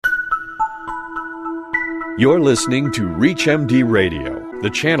You're listening to ReachMD Radio, the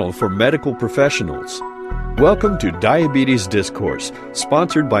channel for medical professionals. Welcome to Diabetes Discourse,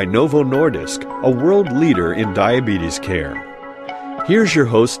 sponsored by Novo Nordisk, a world leader in diabetes care. Here's your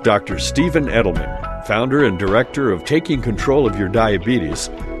host, Dr. Stephen Edelman, founder and director of Taking Control of Your Diabetes,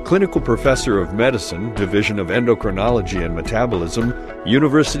 clinical professor of medicine, Division of Endocrinology and Metabolism,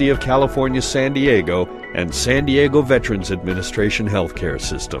 University of California, San Diego, and San Diego Veterans Administration Healthcare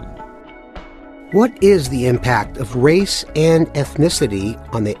System. What is the impact of race and ethnicity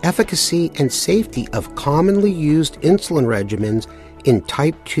on the efficacy and safety of commonly used insulin regimens in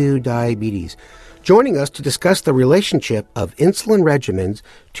type 2 diabetes? Joining us to discuss the relationship of insulin regimens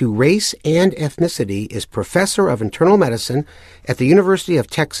to race and ethnicity is Professor of Internal Medicine at the University of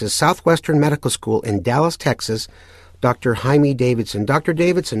Texas Southwestern Medical School in Dallas, Texas, Dr. Jaime Davidson. Dr.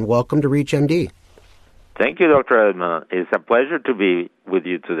 Davidson, welcome to ReachMD. Thank you, Dr. Edmond. It's a pleasure to be with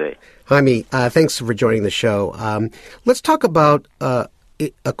you today. Jaime, thanks for joining the show. Let's talk about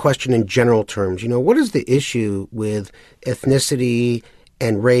a question in general terms. What is the issue with ethnicity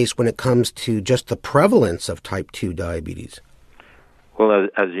and race when it comes to just the prevalence of type 2 diabetes? Well,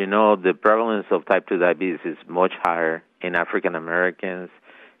 as you know, the prevalence of type 2 diabetes is much higher in African Americans,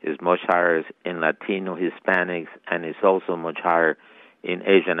 is much higher in Latino, Hispanics, and is also much higher in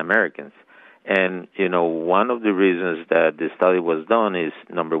Asian Americans. And, one of the reasons that the study was done is,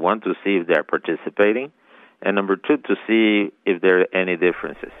 number one, to see if they're participating, and number two, to see if there are any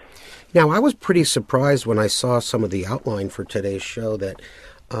differences. Now, I was pretty surprised when I saw some of the outline for today's show that,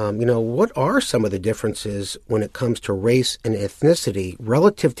 what are some of the differences when it comes to race and ethnicity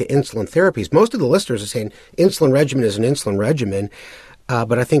relative to insulin therapies? Most of the listeners are saying insulin regimen is an insulin regimen,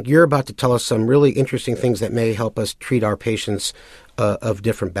 but I think you're about to tell us some really interesting things that may help us treat our patients of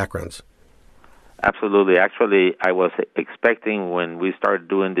different backgrounds. Absolutely. Actually, I was expecting when we started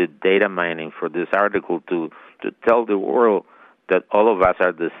doing the data mining for this article to tell the world that all of us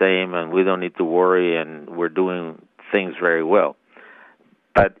are the same and we don't need to worry and we're doing things very well.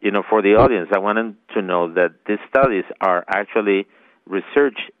 But, for the audience, I wanted to know that these studies are actually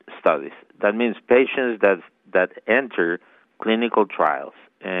research studies. That means patients that enter clinical trials.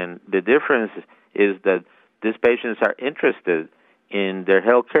 And the difference is that these patients are interested in their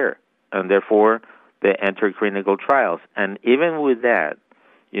health care, and therefore they enter clinical trials. And even with that,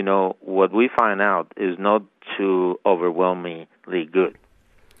 what we find out is not too overwhelmingly good.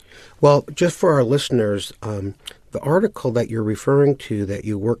 Well, just for our listeners, the article that you're referring to that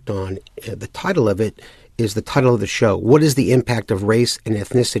you worked on, the title of it is the title of the show. What is the impact of race and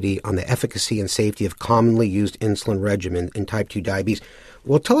ethnicity on the efficacy and safety of commonly used insulin regimen in type 2 diabetes?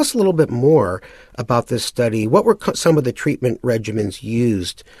 Well, tell us a little bit more about this study. What were some of the treatment regimens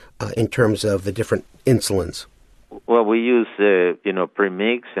used in terms of the different insulins? Well, we use,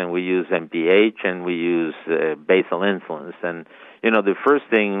 premix, and we use MPH, and we use basal insulins. And, the first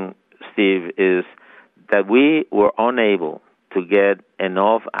thing, Steve, is that we were unable to get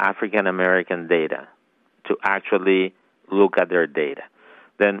enough African-American data to actually look at their data.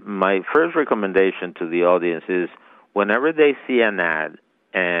 Then my first recommendation to the audience is whenever they see an ad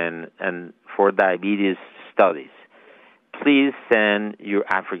and for diabetes studies, please send your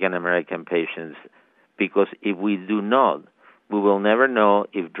African-American patients, because if we do not, we will never know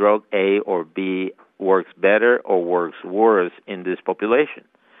if drug A or B works better or works worse in this population.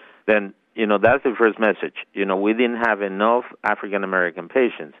 Then, that's the first message. We didn't have enough African-American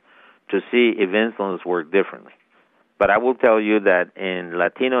patients to see if insulins work differently. But I will tell you that in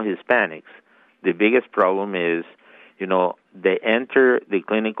Latino Hispanics, the biggest problem is, they enter the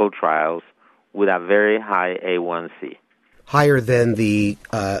clinical trials with a very high A1C. Higher than the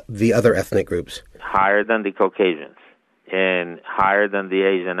other ethnic groups. Higher than the Caucasians and higher than the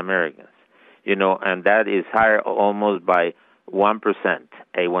Asian Americans. And that is higher almost by 1%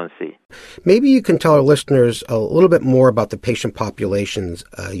 A1C. Maybe you can tell our listeners a little bit more about the patient populations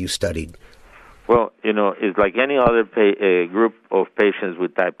you studied. Well, it's like any other group of patients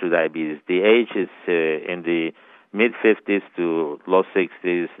with type 2 diabetes. The age is in the mid-50s to low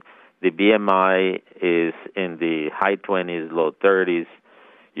 60s. The BMI is in the high 20s, low 30s.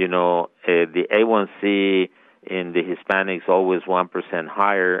 The A1C in the Hispanics always 1%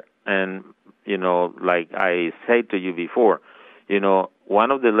 higher. And, like I said to you before,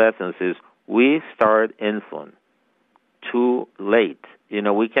 one of the lessons is we start insulin too late.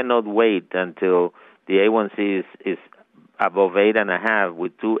 We cannot wait until the A1C is above 8.5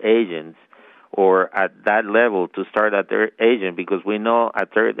 with two agents or at that level to start a third agent, because we know a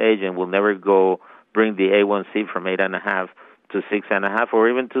third agent will never bring the A1C from 8.5 to 6.5 or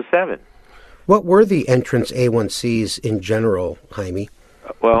even to 7. What were the entrance A1Cs in general, Jaime?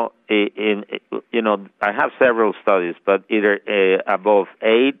 Well, I have several studies, but either above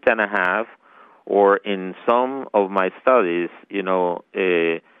 8.5, or in some of my studies,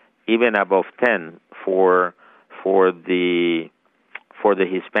 even above 10 for the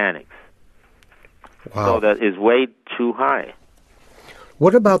Hispanics. Wow. So that is way too high.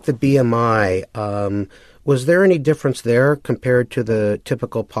 What about the BMI? Was there any difference there compared to the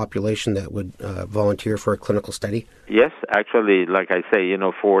typical population that would volunteer for a clinical study? Yes, actually, like I say,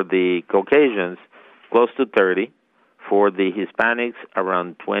 for the Caucasians, close to 30, for the Hispanics,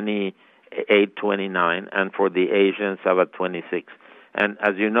 around 28, 29, and for the Asians, about 26. And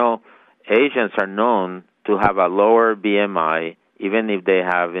as you know, Asians are known to have a lower BMI, even if they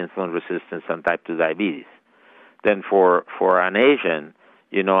have insulin resistance and type 2 diabetes. Then for an Asian,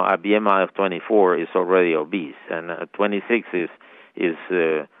 a BMI of 24 is already obese, and 26 is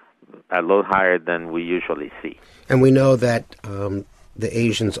a lot higher than we usually see. And we know that the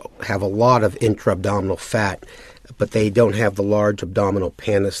Asians have a lot of intra-abdominal fat, but they don't have the large abdominal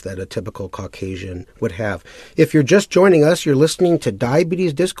pannus that a typical Caucasian would have. If you're just joining us, you're listening to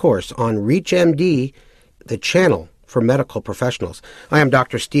Diabetes Discourse on ReachMD, the channel for medical professionals. I am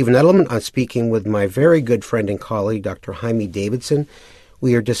Dr. Stephen Edelman. I'm speaking with my very good friend and colleague, Dr. Jaime Davidson.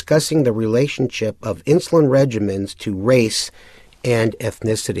 We are discussing the relationship of insulin regimens to race and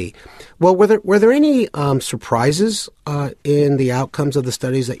ethnicity. Well, were there any surprises in the outcomes of the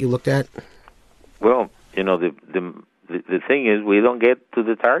studies that you looked at? Well, the thing is, we don't get to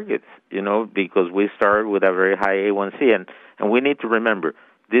the targets, because we start with a very high A1C, and we need to remember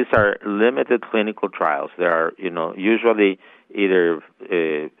these are limited clinical trials. There are, usually either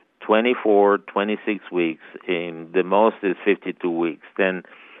 24, 26 weeks. In the most is 52 weeks. Then,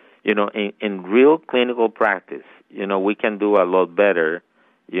 in real clinical practice, we can do a lot better,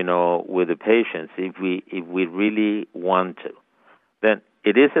 with the patients if we really want to. Then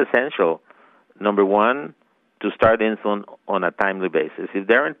it is essential, number one, to start insulin on a timely basis. If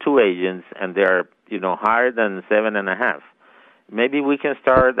there are two agents and they are, higher than 7.5, maybe we can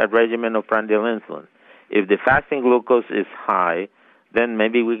start a regimen of prandial insulin. If the fasting glucose is high, then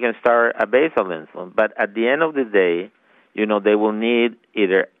maybe we can start a basal insulin. But at the end of the day, they will need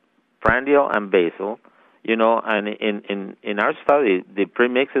either prandial and basal, and in our study, the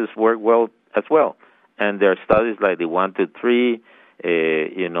premixes work well as well. And there are studies like the 1 to 3,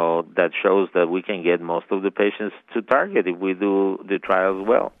 that shows that we can get most of the patients to target if we do the trials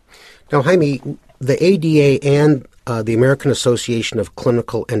well. Now, Jaime, the ADA and the American Association of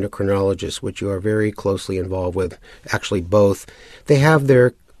Clinical Endocrinologists, which you are very closely involved with, actually both, they have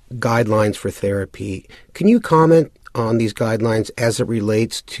their guidelines for therapy. Can you comment on these guidelines as it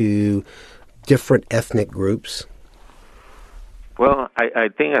relates to different ethnic groups? Well, I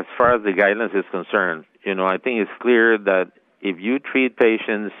think as far as the guidelines is concerned, I think it's clear that if you treat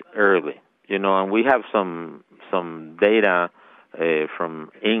patients early, and we have some data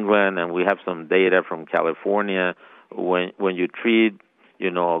from England, and we have some data from California, when you treat,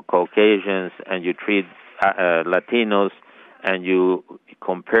 Caucasians and you treat Latinos, and you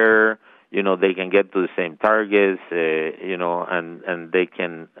compare, they can get to the same targets, and they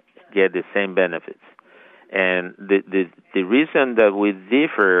can get the same benefits. And the reason that we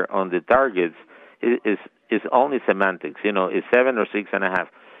differ on the targets is only semantics. Is 7 or 6.5.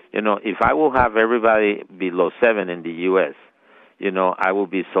 If I will have everybody below 7 in the U.S., I will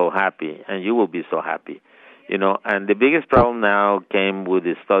be so happy, and you will be so happy. And the biggest problem now came with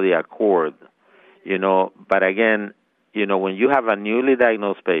the study Accord. But again, when you have a newly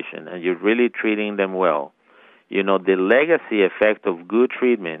diagnosed patient and you're really treating them well, the legacy effect of good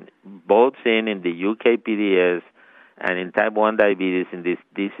treatment, both seen in the UKPDS and in type 1 diabetes in this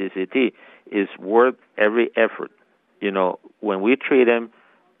DCCT, is worth every effort. When we treat them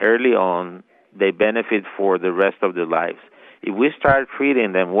early on, they benefit for the rest of their lives. If we start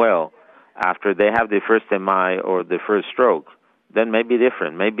treating them well after they have the first MI or the first stroke, then maybe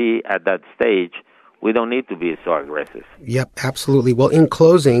different. Maybe at that stage, we don't need to be so aggressive. Yep, absolutely. Well, in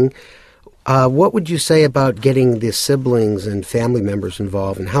closing, what would you say about getting the siblings and family members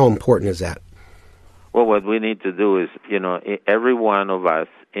involved, and how important is that? Well, what we need to do is, every one of us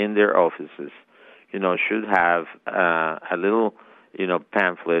in their offices, should have a little,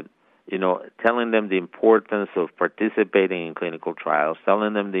 pamphlet, telling them the importance of participating in clinical trials,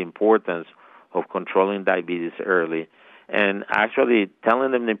 telling them the importance of controlling diabetes early, and actually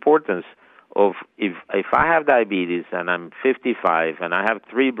telling them the importance of if I have diabetes and I'm 55 and I have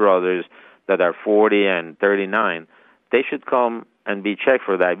 3 brothers that are 40 and 39, they should come and be checked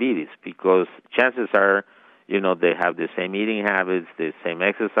for diabetes, because chances are, they have the same eating habits, the same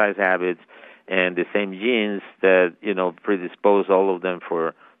exercise habits, and the same genes that, predispose all of them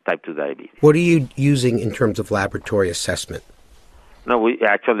for type 2 diabetes. What are you using in terms of laboratory assessment? No, we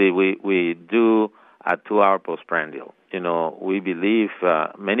do a 2-hour postprandial. We believe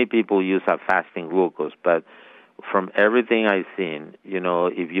many people use a fasting glucose, but from everything I've seen,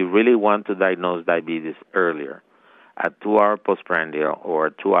 if you really want to diagnose diabetes earlier, a 2-hour postprandial or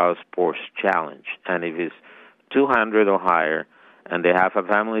a 2 hours post challenge, and if it's 200 or higher, and they have a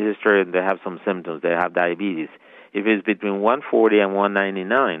family history and they have some symptoms, they have diabetes. If it's between 140 and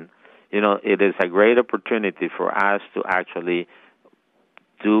 199, it is a great opportunity for us to actually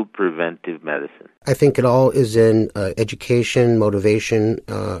do preventive medicine. I think it all is in education, motivation,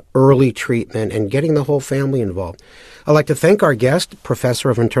 early treatment, and getting the whole family involved. I'd like to thank our guest, Professor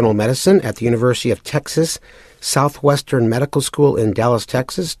of Internal Medicine at the University of Texas Southwestern Medical School in Dallas,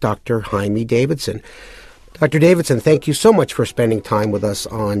 Texas, Dr. Jaime Davidson. Dr. Davidson, thank you so much for spending time with us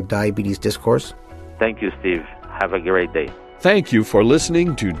on Diabetes Discourse. Thank you, Steve. Have a great day. Thank you for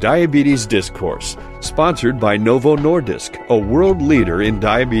listening to Diabetes Discourse, sponsored by Novo Nordisk, a world leader in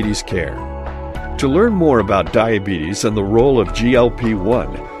diabetes care. To learn more about diabetes and the role of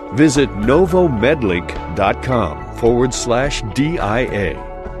GLP-1, visit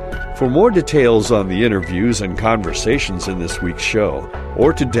novomedlink.com/DIA. For more details on the interviews and conversations in this week's show,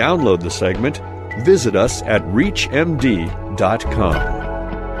 or to download the segment, visit us at reachmd.com.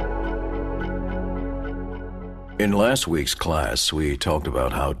 In last week's class, we talked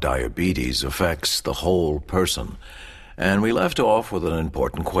about how diabetes affects the whole person, and we left off with an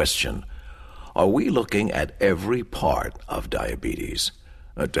important question. Are we looking at every part of diabetes?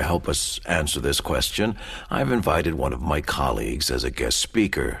 To help us answer this question, I've invited one of my colleagues as a guest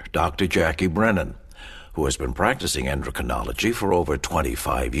speaker, Dr. Jackie Brennan, who has been practicing endocrinology for over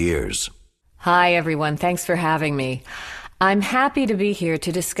 25 years. Hi, everyone. Thanks for having me. I'm happy to be here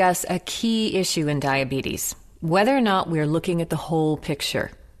to discuss a key issue in diabetes, whether or not we're looking at the whole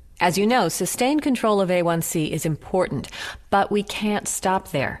picture. As you know, sustained control of A1C is important, but we can't stop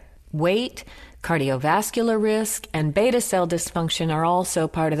there. Weight, cardiovascular risk, and beta cell dysfunction are also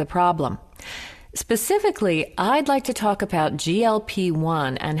part of the problem. Specifically, I'd like to talk about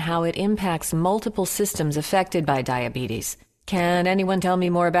GLP-1 and how it impacts multiple systems affected by diabetes. Can anyone tell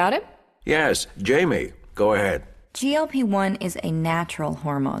me more about it? Yes, Jamie, go ahead. GLP-1 is a natural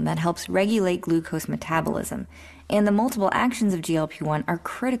hormone that helps regulate glucose metabolism, and the multiple actions of GLP-1 are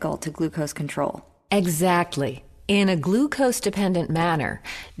critical to glucose control. Exactly. In a glucose-dependent manner,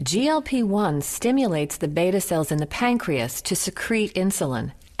 GLP-1 stimulates the beta cells in the pancreas to secrete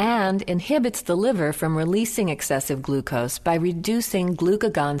insulin and inhibits the liver from releasing excessive glucose by reducing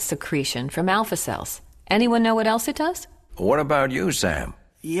glucagon secretion from alpha cells. Anyone know what else it does? What about you, Sam?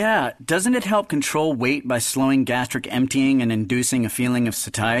 Yeah, doesn't it help control weight by slowing gastric emptying and inducing a feeling of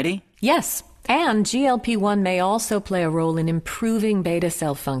satiety? Yes, and GLP-1 may also play a role in improving beta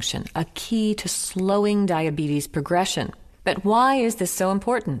cell function, a key to slowing diabetes progression. But why is this so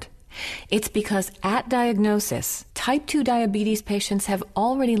important? It's because at diagnosis, type 2 diabetes patients have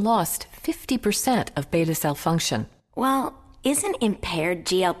already lost 50% of beta cell function. Well, isn't impaired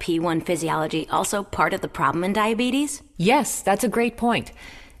GLP-1 physiology also part of the problem in diabetes? Yes, that's a great point.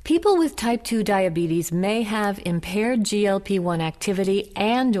 People with type 2 diabetes may have impaired GLP-1 activity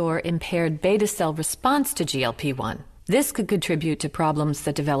and/or impaired beta cell response to GLP-1. This could contribute to problems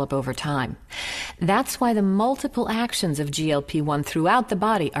that develop over time. That's why the multiple actions of GLP-1 throughout the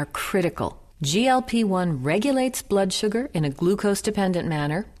body are critical. GLP-1 regulates blood sugar in a glucose-dependent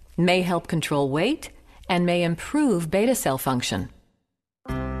manner, may help control weight, and may improve beta cell function.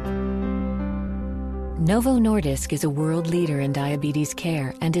 Novo Nordisk is a world leader in diabetes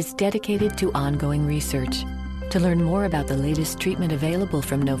care and is dedicated to ongoing research. To learn more about the latest treatment available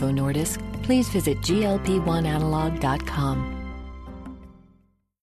from Novo Nordisk, please visit glp1analog.com.